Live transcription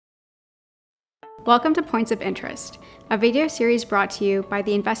Welcome to Points of Interest, a video series brought to you by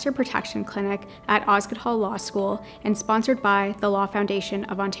the Investor Protection Clinic at Osgoode Hall Law School and sponsored by the Law Foundation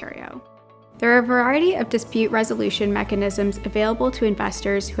of Ontario. There are a variety of dispute resolution mechanisms available to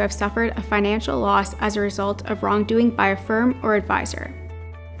investors who have suffered a financial loss as a result of wrongdoing by a firm or advisor.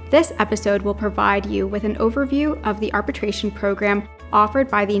 This episode will provide you with an overview of the arbitration program offered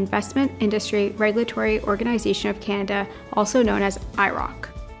by the Investment Industry Regulatory Organization of Canada, also known as IIROC.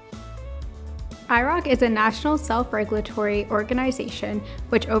 IIROC is a national self-regulatory organization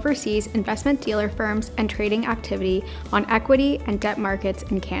which oversees investment dealer firms and trading activity on equity and debt markets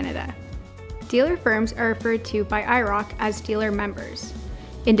in Canada. Dealer firms are referred to by IIROC as dealer members.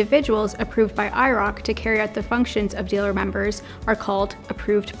 Individuals approved by IIROC to carry out the functions of dealer members are called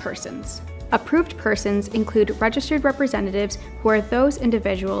approved persons. Approved persons include registered representatives who are those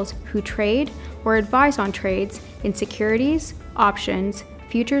individuals who trade or advise on trades in securities, options,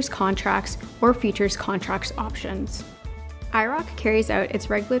 futures contracts, or futures contracts options. IIROC carries out its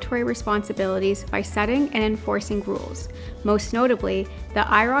regulatory responsibilities by setting and enforcing rules, most notably the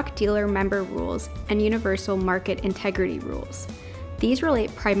IIROC Dealer Member Rules and Universal Market Integrity Rules. These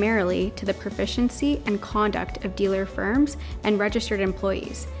relate primarily to the proficiency and conduct of dealer firms and registered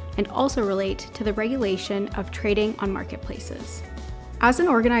employees, and also relate to the regulation of trading on marketplaces. As an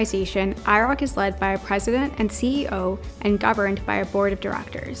organization, IIROC is led by a president and CEO and governed by a board of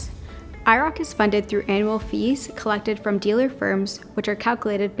directors. IIROC is funded through annual fees collected from dealer firms, which are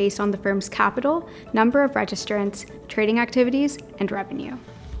calculated based on the firm's capital, number of registrants, trading activities, and revenue.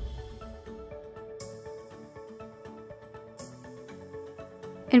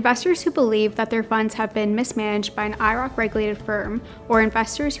 Investors who believe that their funds have been mismanaged by an IIROC-regulated firm, or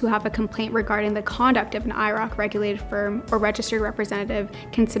investors who have a complaint regarding the conduct of an IIROC-regulated firm or registered representative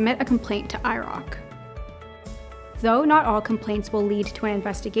can submit a complaint to IIROC. Though not all complaints will lead to an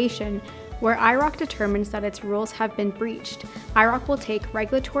investigation, where IIROC determines that its rules have been breached, IIROC will take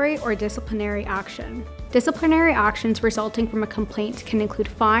regulatory or disciplinary action. Disciplinary actions resulting from a complaint can include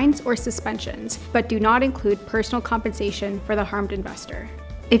fines or suspensions, but do not include personal compensation for the harmed investor.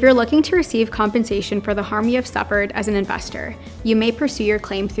 If you're looking to receive compensation for the harm you have suffered as an investor, you may pursue your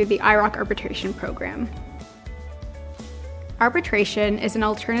claim through the IIROC Arbitration Program. Arbitration is an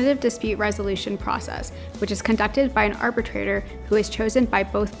alternative dispute resolution process, which is conducted by an arbitrator who is chosen by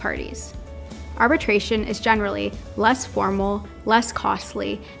both parties. Arbitration is generally less formal, less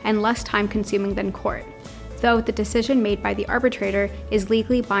costly, and less time-consuming than court, though the decision made by the arbitrator is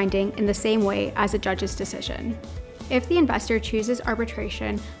legally binding in the same way as a judge's decision. If the investor chooses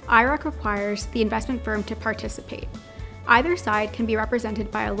arbitration, IIROC requires the investment firm to participate. Either side can be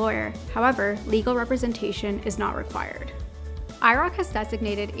represented by a lawyer, however, legal representation is not required. IIROC has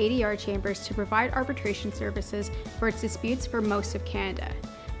designated ADR Chambers to provide arbitration services for its disputes for most of Canada.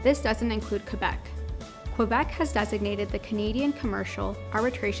 This doesn't include Quebec. Quebec has designated the Canadian Commercial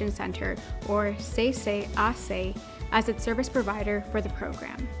Arbitration Centre, or CCAC, as its service provider for the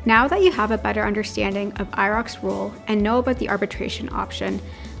program. Now that you have a better understanding of IIROC's role and know about the arbitration option,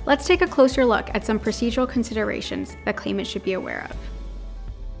 let's take a closer look at some procedural considerations that claimants should be aware of.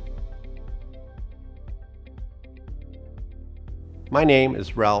 My name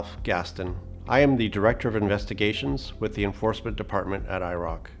is Ralph Gaston. I am the Director of Investigations with the Enforcement Department at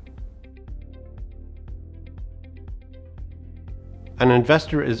IIROC. An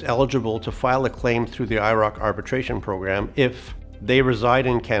investor is eligible to file a claim through the IIROC arbitration program if they reside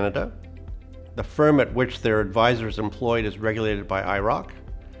in Canada, the firm at which their advisor is employed is regulated by IIROC,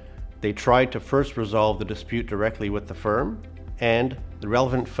 they tried to first resolve the dispute directly with the firm, and the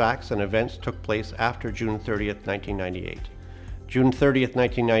relevant facts and events took place after June 30th, 1998. June 30th,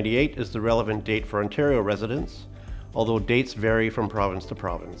 1998 is the relevant date for Ontario residents, although dates vary from province to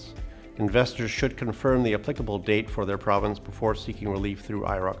province. Investors should confirm the applicable date for their province before seeking relief through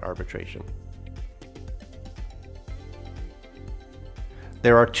IIROC arbitration.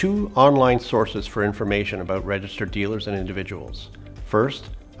 There are two online sources for information about registered dealers and individuals. First,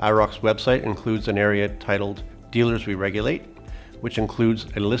 IIROC's website includes an area titled Dealers We Regulate, which includes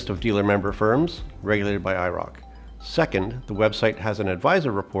a list of dealer member firms regulated by IIROC. Second, the website has an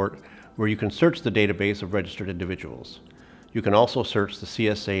advisor report where you can search the database of registered individuals. You can also search the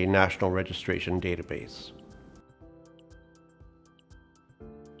CSA National Registration Database.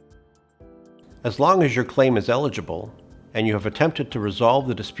 As long as your claim is eligible and you have attempted to resolve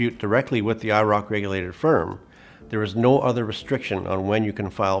the dispute directly with the IIROC regulated firm, there is no other restriction on when you can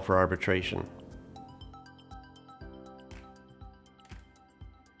file for arbitration.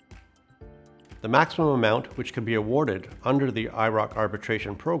 The maximum amount which can be awarded under the IIROC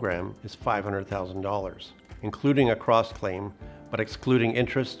arbitration program is $500,000. including a cross-claim but excluding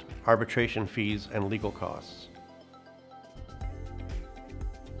interest, arbitration fees, and legal costs.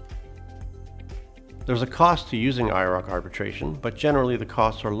 There's a cost to using IIROC arbitration, but generally the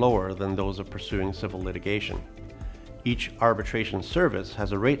costs are lower than those of pursuing civil litigation. Each arbitration service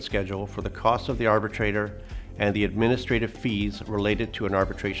has a rate schedule for the cost of the arbitrator and the administrative fees related to an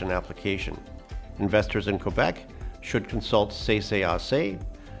arbitration application. Investors in Quebec should consult CCAC,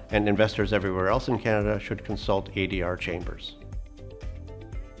 and investors everywhere else in Canada should consult ADR Chambers.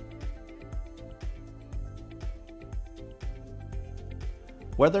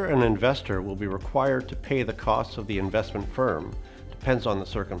 Whether an investor will be required to pay the costs of the investment firm depends on the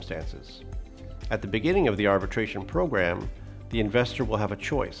circumstances. At the beginning of the arbitration program, the investor will have a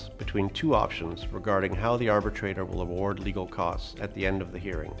choice between two options regarding how the arbitrator will award legal costs at the end of the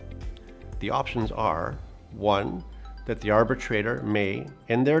hearing. The options are: 1. That the arbitrator may,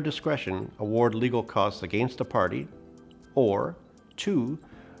 in their discretion, award legal costs against a party, or 2.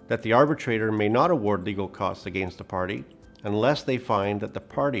 That the arbitrator may not award legal costs against a party unless they find that the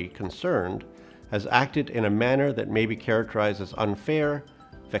party concerned has acted in a manner that may be characterized as unfair,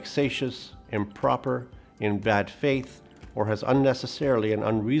 vexatious, improper, in bad faith, or has unnecessarily and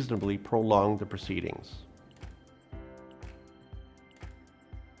unreasonably prolonged the proceedings.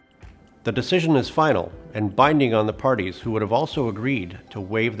 The decision is final and binding on the parties who would have also agreed to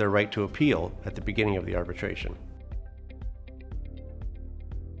waive their right to appeal at the beginning of the arbitration.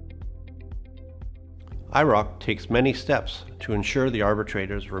 IIROC takes many steps to ensure the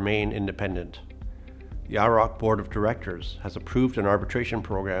arbitrators remain independent. The IIROC Board of Directors has approved an arbitration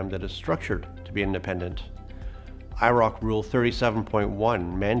program that is structured to be independent. IIROC Rule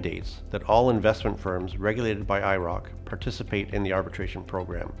 37.1 mandates that all investment firms regulated by IIROC participate in the arbitration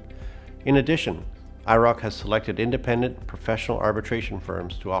program. In addition, IIROC has selected independent professional arbitration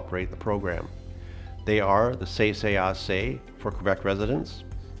firms to operate the program. They are the CCAC for Quebec residents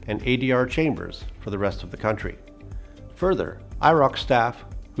and ADR Chambers for the rest of the country. Further, IIROC staff,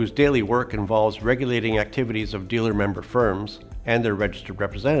 whose daily work involves regulating activities of dealer member firms and their registered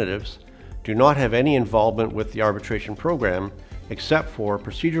representatives, do not have any involvement with the arbitration program except for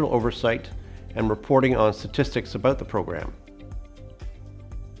procedural oversight and reporting on statistics about the program.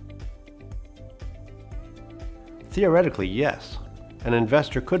 Theoretically, yes, an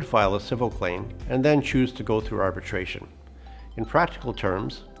investor could file a civil claim and then choose to go through arbitration. In practical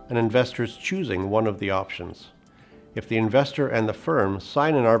terms, an investor is choosing one of the options. If the investor and the firm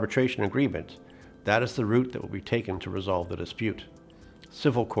sign an arbitration agreement, that is the route that will be taken to resolve the dispute.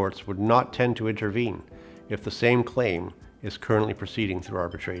 Civil courts would not tend to intervene if the same claim is currently proceeding through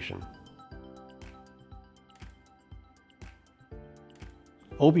arbitration.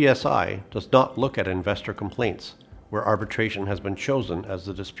 OBSI does not look at investor complaints where arbitration has been chosen as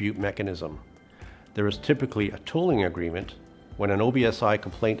the dispute mechanism. There is typically a tolling agreement when an OBSI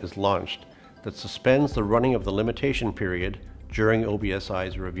complaint is launched that suspends the running of the limitation period during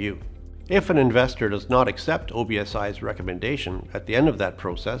OBSI's review. If an investor does not accept OBSI's recommendation at the end of that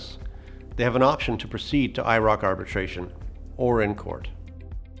process, they have an option to proceed to IIROC arbitration or in court.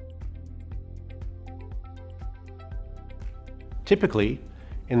 Typically,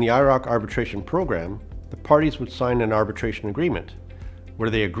 in the IIROC arbitration program, the parties would sign an arbitration agreement where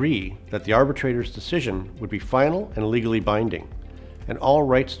they agree that the arbitrator's decision would be final and legally binding, and all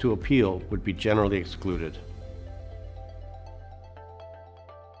rights to appeal would be generally excluded.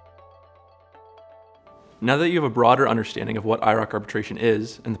 Now that you have a broader understanding of what IIROC arbitration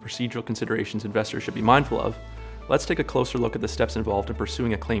is and the procedural considerations investors should be mindful of, let's take a closer look at the steps involved in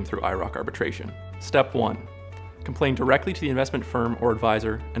pursuing a claim through IIROC arbitration. Step 1. Complain directly to the investment firm or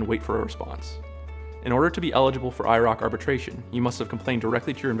advisor and wait for a response. In order to be eligible for IIROC arbitration, you must have complained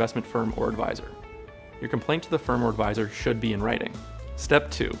directly to your investment firm or advisor. Your complaint to the firm or advisor should be in writing. Step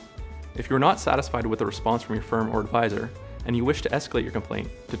 2. If you are not satisfied with the response from your firm or advisor and you wish to escalate your complaint,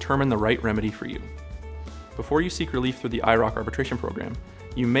 determine the right remedy for you. Before you seek relief through the IIROC arbitration program,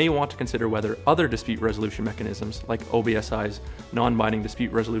 you may want to consider whether other dispute resolution mechanisms like OBSI's non-binding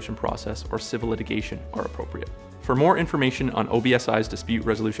dispute resolution process or civil litigation are appropriate. For more information on OBSI's dispute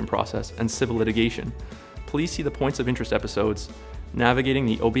resolution process and civil litigation, please see the Points of Interest episodes, Navigating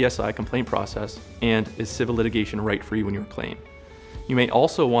the OBSI Complaint Process, and Is Civil Litigation Right for You in Your Claim? You may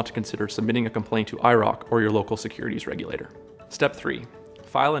also want to consider submitting a complaint to IIROC or your local securities regulator. Step 3.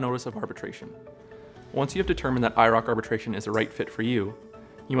 File a notice of arbitration. Once you have determined that IIROC arbitration is the right fit for you,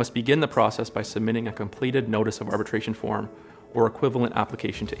 you must begin the process by submitting a completed notice of arbitration form or equivalent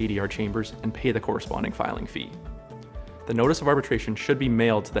application to ADR Chambers and pay the corresponding filing fee. The notice of arbitration should be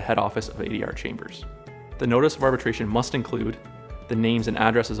mailed to the head office of ADR Chambers. The notice of arbitration must include the names and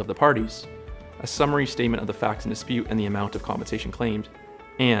addresses of the parties, a summary statement of the facts in dispute and the amount of compensation claimed,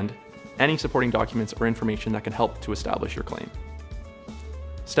 and any supporting documents or information that can help to establish your claim.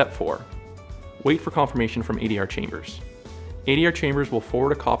 Step 4. Wait for confirmation from ADR Chambers. ADR Chambers will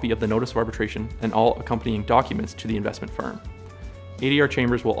forward a copy of the notice of arbitration and all accompanying documents to the investment firm. ADR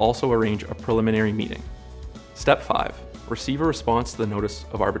Chambers will also arrange a preliminary meeting. Step 5. Receive a response to the notice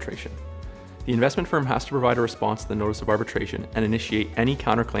of arbitration. The investment firm has to provide a response to the notice of arbitration and initiate any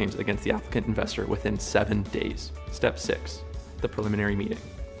counterclaims against the applicant investor within 7 days. Step 6. The preliminary meeting.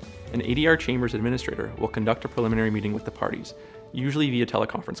 An ADR Chambers administrator will conduct a preliminary meeting with the parties, usually via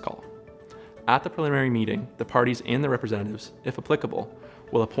teleconference call. At the preliminary meeting, the parties and their representatives, if applicable,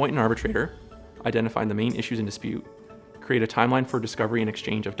 will appoint an arbitrator, identify the main issues in dispute, create a timeline for discovery and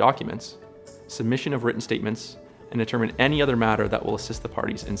exchange of documents, submission of written statements, and determine any other matter that will assist the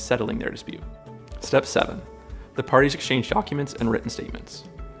parties in settling their dispute. Step 7. The parties exchange documents and written statements.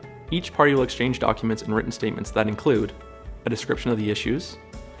 Each party will exchange documents and written statements that include a description of the issues,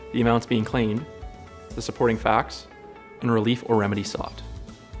 the amounts being claimed, the supporting facts, and relief or remedy sought.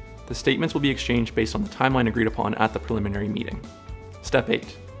 The statements will be exchanged based on the timeline agreed upon at the preliminary meeting. Step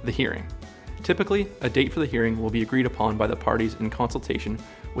 8. The hearing. Typically, a date for the hearing will be agreed upon by the parties in consultation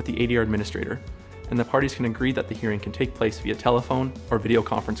with the ADR administrator, and the parties can agree that the hearing can take place via telephone or video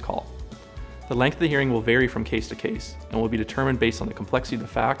conference call. The length of the hearing will vary from case to case and will be determined based on the complexity of the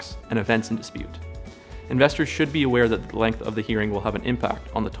facts and events in dispute. Investors should be aware that the length of the hearing will have an impact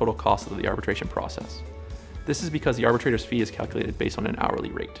on the total cost of the arbitration process. This is because the arbitrator's fee is calculated based on an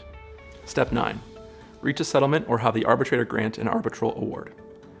hourly rate. Step 9. Reach a settlement or have the arbitrator grant an arbitral award.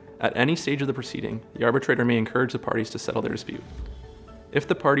 At any stage of the proceeding, the arbitrator may encourage the parties to settle their dispute. If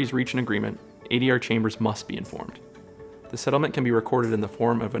the parties reach an agreement, ADR Chambers must be informed. The settlement can be recorded in the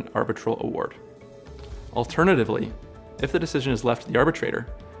form of an arbitral award. Alternatively, if the decision is left to the arbitrator,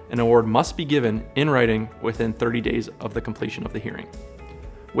 an award must be given in writing within 30 days of the completion of the hearing.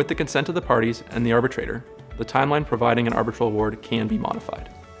 With the consent of the parties and the arbitrator, the timeline providing an arbitral award can be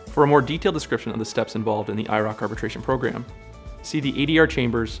modified. For a more detailed description of the steps involved in the IIROC Arbitration Program, see the ADR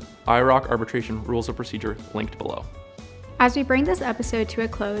Chambers IIROC Arbitration Rules of Procedure linked below. As we bring this episode to a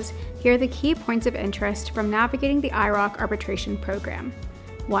close, here are the key points of interest from navigating the IIROC Arbitration Program.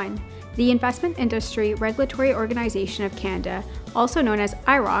 1. The Investment Industry Regulatory Organization of Canada, also known as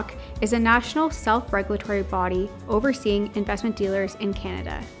IIROC, is a national self-regulatory body overseeing investment dealers in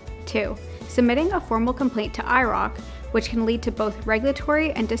Canada. 2. Submitting a formal complaint to IIROC, which can lead to both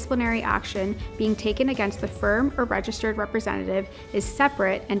regulatory and disciplinary action being taken against the firm or registered representative, is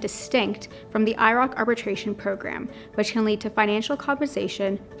separate and distinct from the IIROC Arbitration Program, which can lead to financial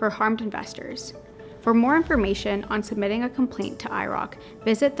compensation for harmed investors. For more information on submitting a complaint to IIROC,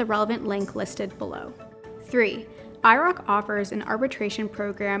 visit the relevant link listed below. 3. IIROC offers an arbitration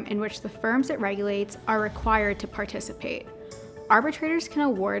program in which the firms it regulates are required to participate. Arbitrators can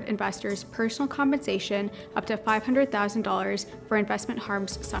award investors personal compensation up to $500,000 for investment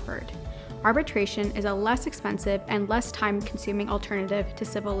harms suffered. Arbitration is a less expensive and less time-consuming alternative to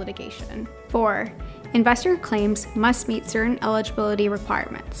civil litigation. 4. Investor claims must meet certain eligibility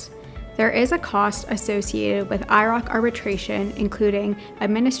requirements. There is a cost associated with IIROC arbitration, including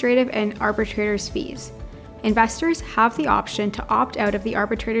administrative and arbitrator's fees. Investors have the option to opt out of the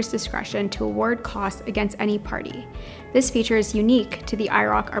arbitrator's discretion to award costs against any party. This feature is unique to the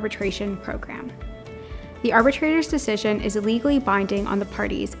IIROC arbitration program. The arbitrator's decision is legally binding on the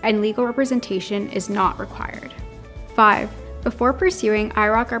parties, and legal representation is not required. 5. Before pursuing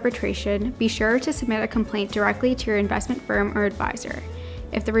IIROC arbitration, be sure to submit a complaint directly to your investment firm or advisor.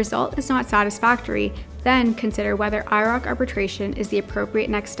 If the result is not satisfactory, then consider whether IIROC arbitration is the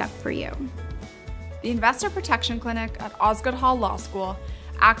appropriate next step for you. The Investor Protection Clinic at Osgoode Hall Law School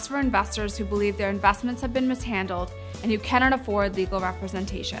acts for investors who believe their investments have been mishandled and who cannot afford legal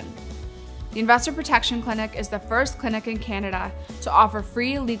representation. The Investor Protection Clinic is the first clinic in Canada to offer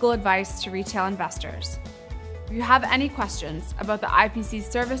free legal advice to retail investors. If you have any questions about the IPC's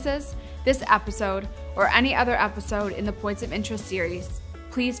services, this episode, or any other episode in the Points of Interest series,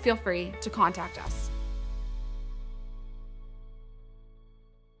 please feel free to contact us.